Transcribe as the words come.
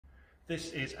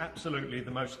This is absolutely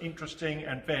the most interesting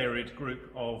and varied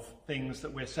group of things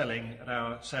that we're selling at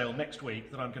our sale next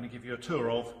week that I'm going to give you a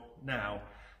tour of now.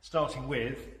 Starting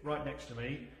with, right next to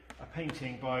me, a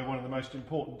painting by one of the most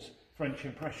important French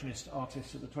impressionist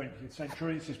artists of the 20th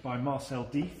century. This is by Marcel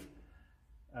Dieff,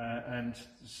 and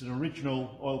this is an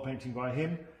original oil painting by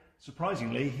him.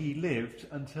 Surprisingly, he lived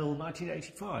until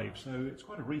 1985, so it's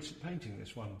quite a recent painting,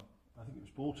 this one. I think it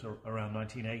was bought around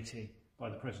 1980 by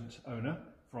the present owner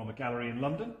from a gallery in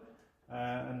London,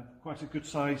 and quite a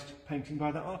good-sized painting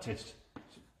by that artist.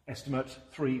 Estimate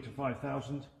 3,000 to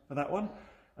 5,000 for that one,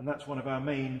 and that's one of our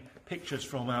main pictures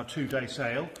from our two-day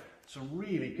sale. Some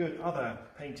really good other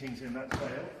paintings in that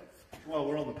sale. While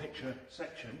we're on the picture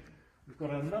section, we've got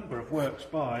a number of works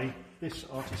by this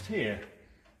artist here,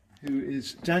 who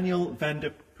is Daniel van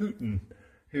der Putten,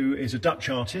 who is a Dutch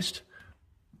artist.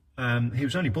 He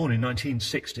was only born in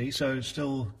 1960, so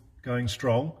still going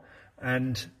strong.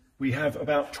 And we have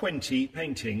about 20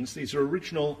 paintings. These are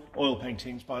original oil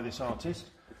paintings by this artist.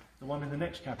 The one in the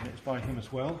next cabinet is by him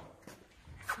as well.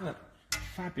 That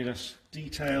fabulous,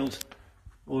 detailed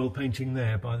oil painting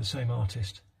there by the same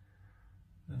artist.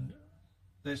 And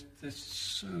they're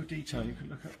so detailed. You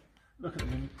can look at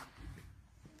them in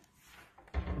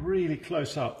really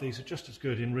close up. These are just as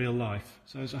good in real life.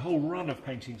 So there's a whole run of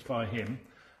paintings by him.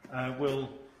 We'll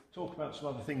talk about some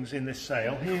other things in this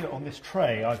sale. Here on this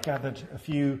tray I've gathered a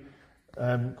few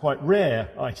quite rare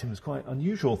items, quite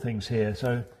unusual things here.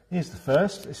 So here's the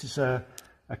first. This is a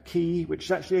key, which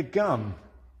is actually a gun.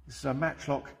 This is a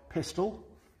matchlock pistol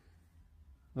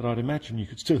that I'd imagine you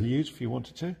could still use if you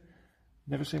wanted to.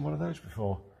 Never seen one of those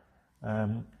before.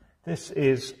 This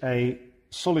is a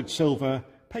solid silver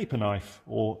paper knife,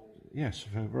 or yes,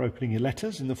 for opening your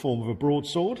letters, in the form of a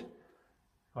broadsword.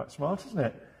 Quite smart, isn't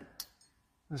it?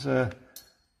 There's an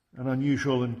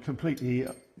unusual and completely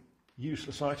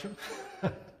useless item,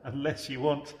 unless you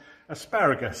want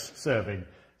asparagus serving.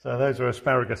 So those are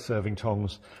asparagus serving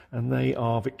tongs, and they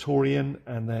are Victorian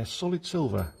and they're solid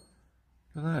silver.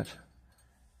 Look at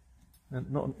that.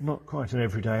 And not quite an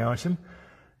everyday item.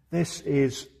 This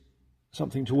is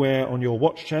something to wear on your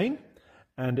watch chain,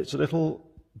 and it's a little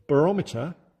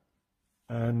barometer,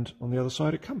 and on the other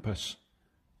side a compass.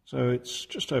 So it's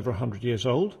just over 100 years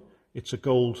old. It's a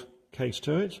gold case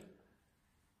to it.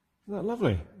 Isn't that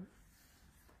lovely?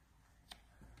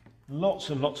 Lots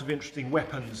and lots of interesting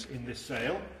weapons in this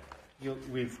sale.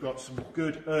 We've got some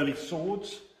good early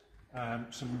swords,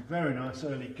 some very nice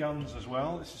early guns as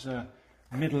well. This is a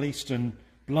Middle Eastern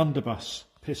blunderbuss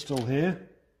pistol here.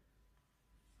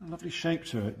 A lovely shape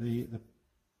to it, the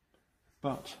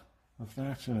butt of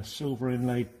that, and a silver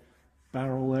inlaid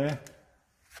barrel there.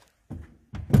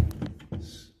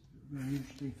 Really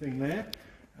interesting thing there.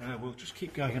 We'll just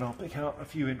keep going and I'll pick out a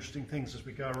few interesting things as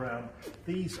we go around.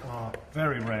 These are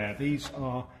very rare. These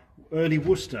are early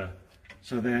Worcester,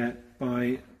 so they're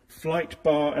by Flight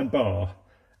Bar and Bar,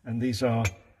 and these are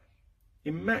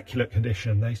immaculate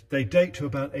condition. They date to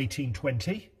about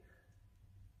 1820,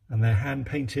 and they're hand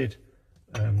painted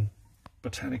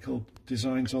botanical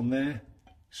designs on there.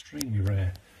 Extremely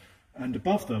rare. And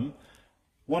above them,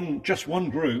 just one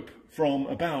group from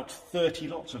about 30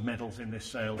 lots of medals in this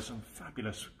sale, some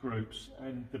fabulous groups,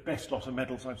 and the best lot of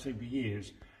medals I've seen for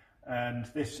years. And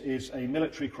this is a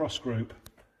military cross group,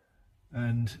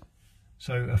 and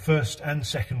so a First and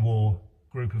Second War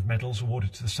group of medals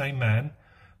awarded to the same man,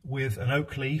 with an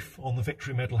oak leaf on the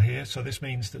Victory Medal here. So this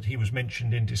means that he was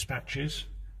mentioned in dispatches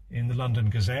in the London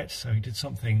Gazette, so he did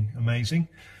something amazing.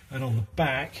 And on the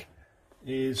back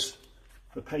is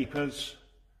the papers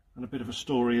and a bit of a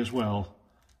story as well.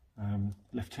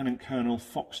 Lieutenant Colonel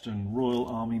Foxton, Royal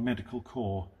Army Medical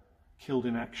Corps, killed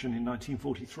in action in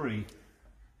 1943.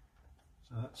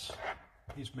 So that's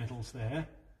his medals there.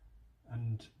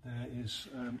 And there is,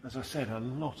 as I said, a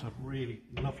lot of really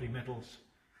lovely medals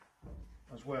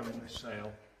as well in this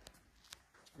sale.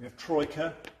 We have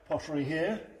Troika pottery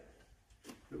here,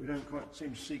 that we don't quite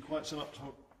seem to see quite so much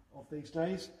of these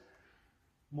days.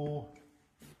 More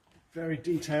very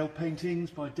detailed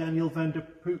paintings by Daniel van der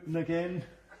Putten again.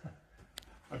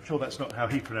 I'm sure that's not how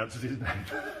he pronounces his name.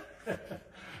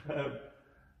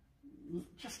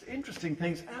 Just interesting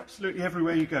things absolutely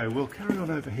everywhere you go. We'll carry on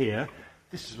over here.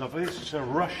 This is lovely. This is a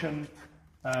Russian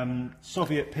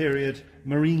Soviet period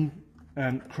marine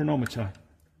chronometer.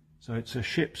 So it's a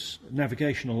ship's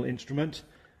navigational instrument.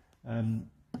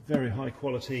 Very high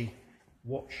quality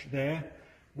watch there.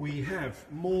 We have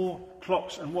more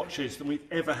clocks and watches than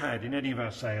we've ever had in any of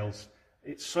our sales.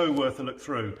 It's so worth a look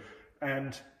through.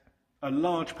 And a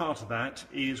large part of that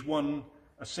is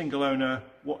a single owner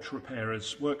watch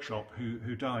repairer's workshop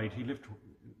who died. He lived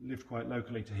lived quite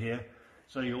locally to here.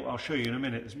 So I'll show you in a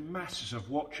minute. There's masses of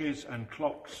watches and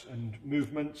clocks and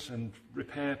movements and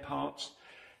repair parts.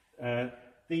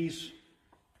 These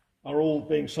are all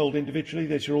being sold individually.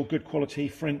 These are all good quality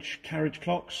French carriage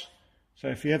clocks. So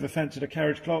if you ever fancied a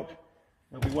carriage clock,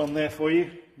 there'll be one there for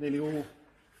you. Nearly all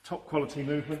top quality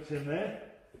movements in there.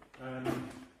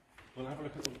 We'll have a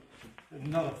look at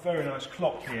another very nice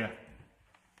clock here.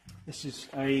 This is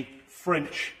a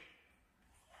French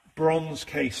bronze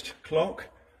cased clock.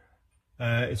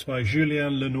 It's by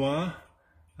Julien Lenoir,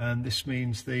 and this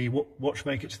means the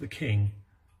watchmaker to the king.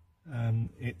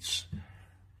 It's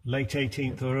late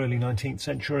 18th or early 19th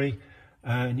century,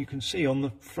 and you can see on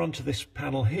the front of this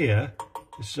panel here,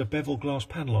 this is a bevel glass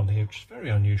panel on here, which is very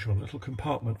unusual, a little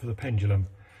compartment for the pendulum.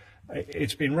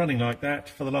 It's been running like that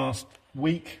for the last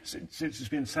week, since it's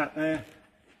been sat there,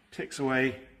 ticks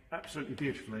away absolutely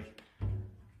beautifully.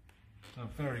 A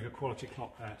very good quality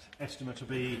clock, that. Estimate to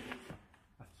be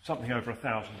something over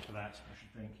 1,000 for that, I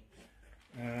should think.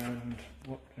 And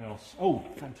what else? Oh,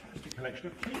 fantastic collection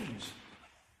of keys.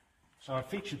 So I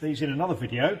featured these in another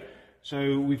video.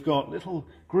 So we've got little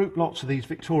group lots of these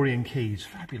Victorian keys.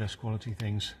 Fabulous quality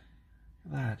things.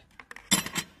 Look at that.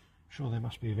 I'm sure they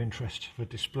must be of interest for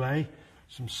display.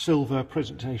 Some silver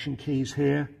presentation keys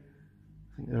here.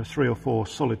 I think there are 3 or 4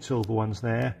 solid silver ones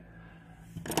there.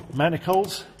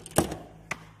 Manacles.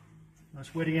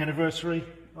 Nice wedding anniversary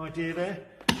idea there.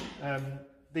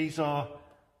 These are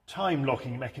time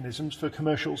locking mechanisms for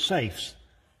commercial safes.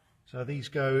 So these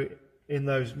go in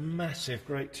those massive,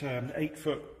 great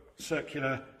 8-foot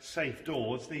circular safe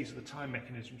doors. These are the time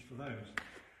mechanisms for those.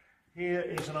 Here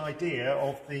is an idea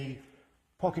of the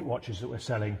pocket watches that we're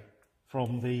selling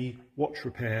from the watch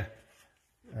repair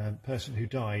person who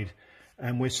died.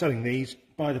 And we're selling these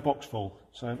by the boxful.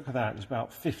 So look at that, there's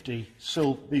about 50.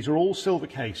 These are all silver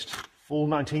cased, all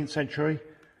 19th century.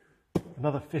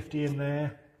 Another 50 in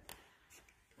there.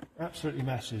 Absolutely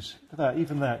masses. Look at that,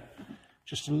 even that.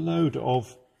 Just a load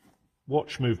of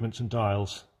watch movements and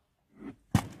dials.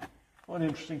 What an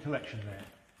interesting collection there.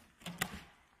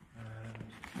 And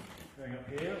going up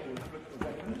here, we'll look at the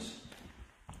weapons.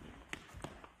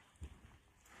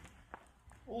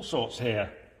 All sorts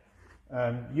here.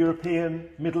 European,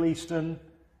 Middle Eastern.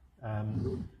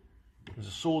 There's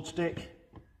a sword stick.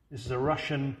 This is a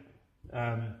Russian,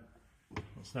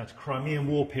 what's that? Crimean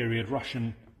War period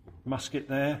Russian musket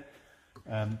there.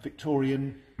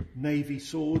 Victorian Navy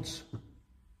swords.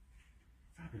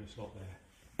 Fabulous lot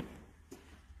there.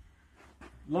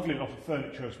 Lovely lot of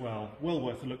furniture as well. Well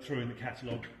worth a look through in the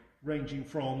catalogue, ranging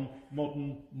from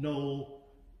modern knoll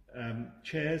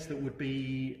chairs that would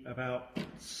be about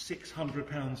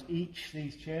 £600 each,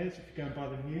 these chairs, if you go and buy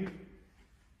them new.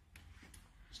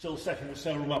 Still setting the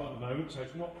sale room up at the moment, so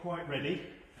it's not quite ready,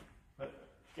 but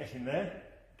getting there.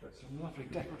 But some lovely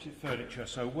decorative furniture,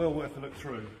 so well worth a look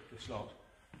through this lot.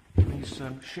 These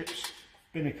ship's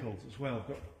binnacles as well. I've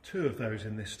got 2 of those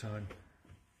in this time.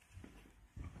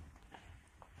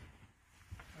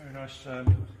 Very nice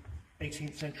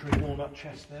 18th century walnut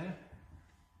chest there.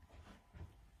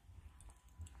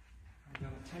 And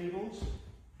down the tables,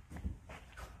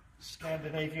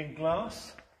 Scandinavian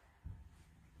glass,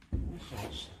 all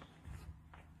sorts.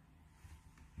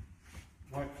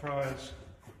 Whitefriars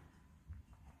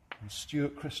and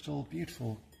Stuart crystal,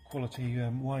 beautiful quality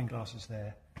wine glasses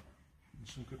there. And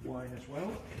some good wine as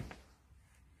well.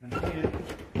 And here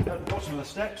at the bottom of the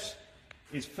steps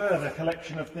is further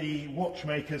collection of the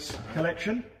watchmaker's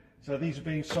collection. So these are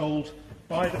being sold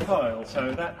by the pile.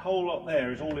 So that whole lot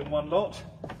there is all in one lot.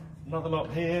 Another lot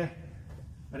here.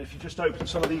 And if you just open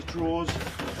some of these drawers,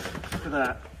 look at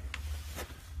that.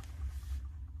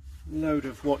 Load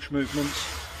of watch movements.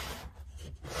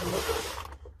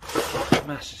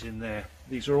 Masses in there.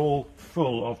 These are all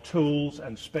full of tools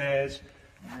and spares.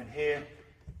 And here,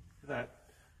 look at that.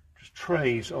 Just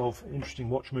trays of interesting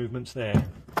watch movements there.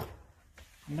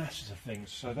 Masses of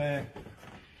things. So they're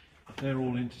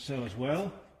all in to sell as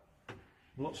well.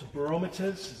 Lots of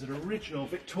barometers. There's an original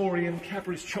Victorian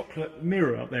Cadbury's chocolate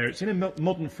mirror up there. It's in a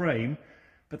modern frame,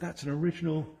 but that's an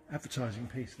original advertising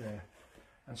piece there.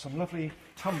 And some lovely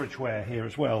Tunbridge ware here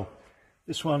as well.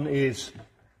 This one is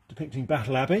depicting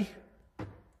Battle Abbey.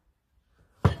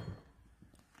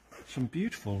 Some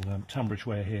beautiful Tunbridge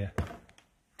ware here.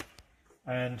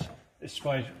 And this is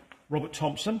by Robert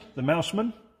Thompson, the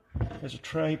Mouseman. There's a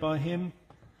tray by him,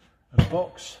 a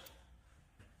box,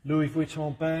 Louis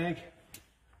Vuitton bag.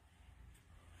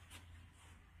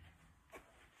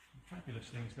 Fabulous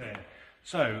things there.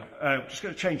 So, just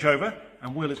going to change over,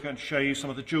 and Will is going to show you some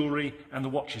of the jewellery and the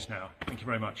watches now. Thank you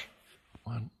very much.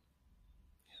 One.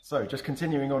 Yes. So just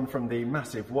continuing on from the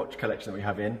massive watch collection that we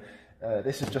have in,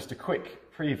 this is just a quick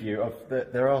preview of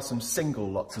there are some single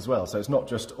lots as well, so it's not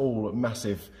just all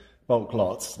massive bulk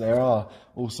lots. There are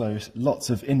also lots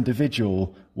of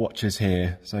individual watches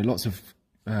here, so lots of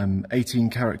 18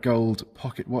 karat gold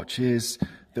pocket watches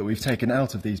that we've taken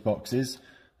out of these boxes,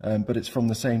 but it's from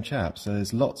the same chap, so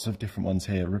there's lots of different ones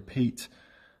here. Repeat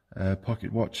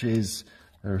pocket watches,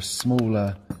 there are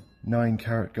smaller 9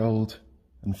 karat gold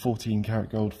and 14 karat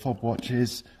gold fob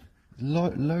watches,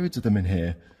 loads of them in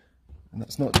here. And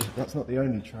that's not the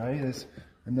only tray. There's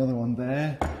another one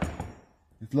there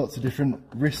with lots of different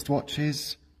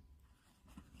wristwatches.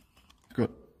 We've got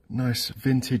nice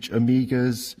vintage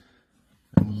Omegas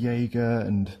and Jaeger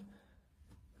and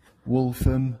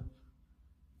Waltham.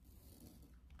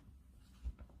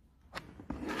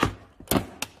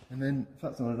 And then, if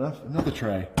that's not enough, another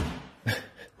tray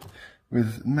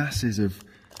with masses of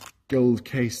gold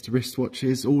cased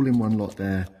wristwatches, all in one lot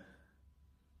there.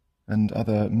 And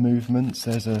other movements,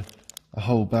 there's a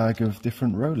whole bag of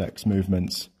different Rolex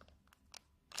movements.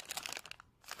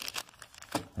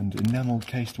 And enamelled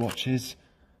cased watches.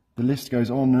 The list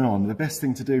goes on and on. The best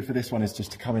thing to do for this one is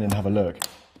just to come in and have a look.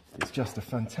 It's just a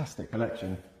fantastic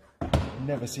collection. I've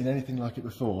never seen anything like it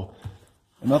before.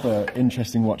 Another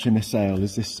interesting watch in this sale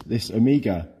is this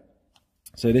Omega.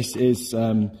 So this is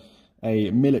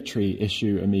a military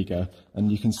issue Omega,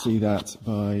 and you can see that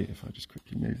by, if I just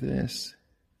quickly move this,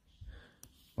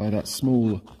 by that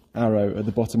small arrow at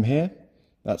the bottom here.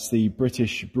 That's the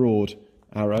British broad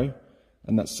arrow,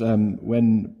 and that's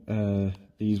when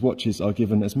these watches are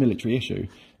given as military issue.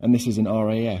 And this is an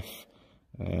RAF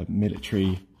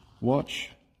military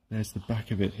watch. There's the back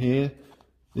of it here.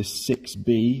 This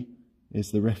 6B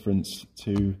is the reference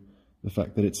to the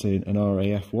fact that it's an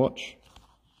RAF watch.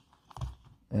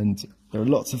 And there are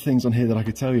lots of things on here that I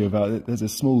could tell you about. There's a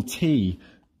small T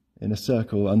in a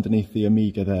circle underneath the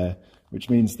Omega there, which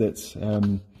means that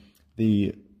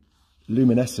the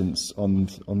luminescence on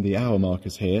the hour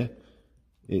markers here,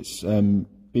 it's been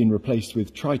replaced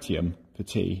with tritium for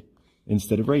T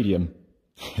instead of radium.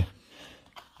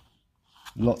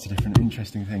 Lots of different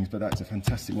interesting things, but that's a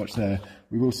fantastic watch there.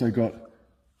 We've also got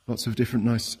lots of different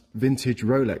nice vintage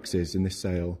Rolexes in this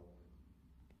sale.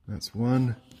 That's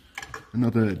one.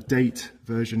 Another date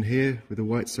version here with a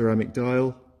white ceramic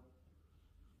dial.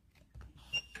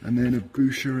 And then a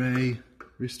Boucheret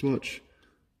wristwatch.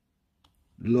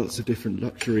 Lots of different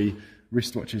luxury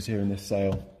wristwatches here in this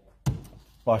sale.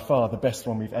 By far the best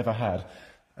one we've ever had.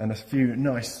 And a few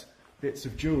nice bits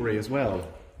of jewellery as well.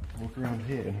 Walk around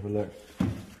here and have a look.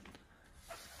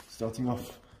 Starting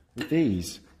off with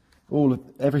these.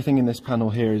 Everything in this panel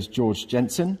here is George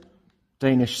Jensen,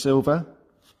 Danish silver,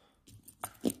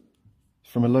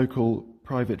 from a local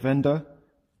private vendor.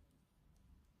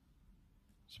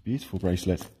 It's a beautiful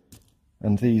bracelet.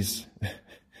 And these,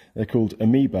 they're called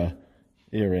amoeba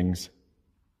earrings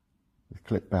with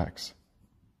clip backs.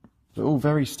 They're all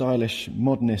very stylish,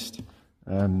 modernist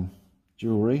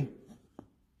jewellery.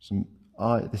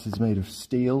 This is made of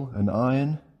steel and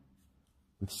iron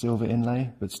with silver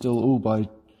inlay, but still all by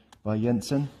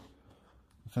Jensen.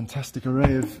 A fantastic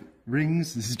array of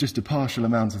rings. This is just a partial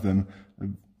amount of them. A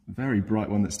very bright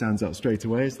one that stands out straight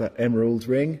away is that emerald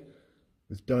ring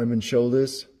with diamond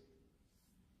shoulders.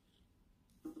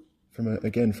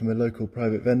 Again from a local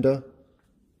private vendor.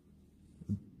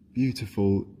 A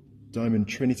beautiful diamond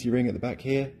Trinity ring at the back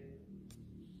here.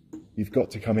 You've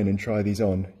got to come in and try these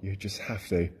on. You just have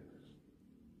to.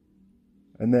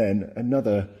 And then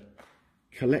another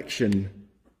collection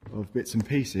of bits and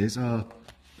pieces are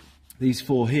these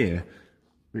four here,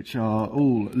 which are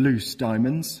all loose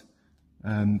diamonds.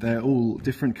 They're all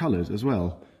different colours as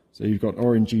well. So you've got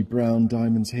orangey brown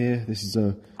diamonds here. This is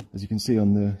as you can see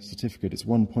on the certificate, it's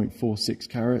 1.46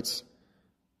 carats.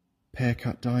 Pear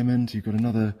cut diamond. You've got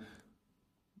another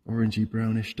orangey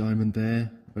brownish diamond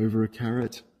there, over a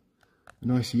carat. A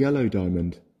nice yellow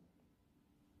diamond.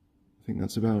 I think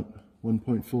that's about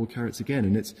 1.4 carats again,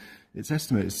 and its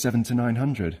estimate is 700 to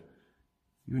 900.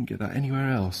 You wouldn't get that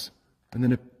anywhere else. And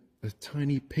then a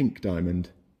tiny pink diamond.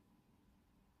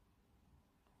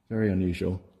 Very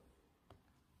unusual.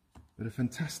 But a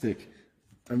fantastic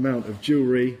amount of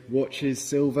jewellery, watches,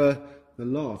 silver, the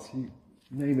lot. You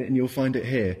name it and you'll find it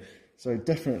here. So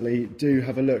definitely do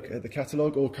have a look at the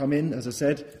catalogue or come in, as I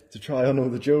said, to try on all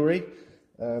the jewellery.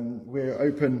 We're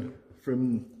open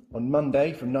on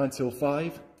Monday from 9 till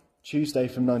 5, Tuesday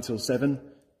from 9 till 7,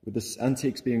 with the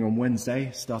antiques being on Wednesday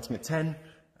starting at 10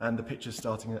 and the pictures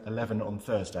starting at 11 on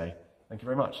Thursday. Thank you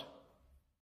very much.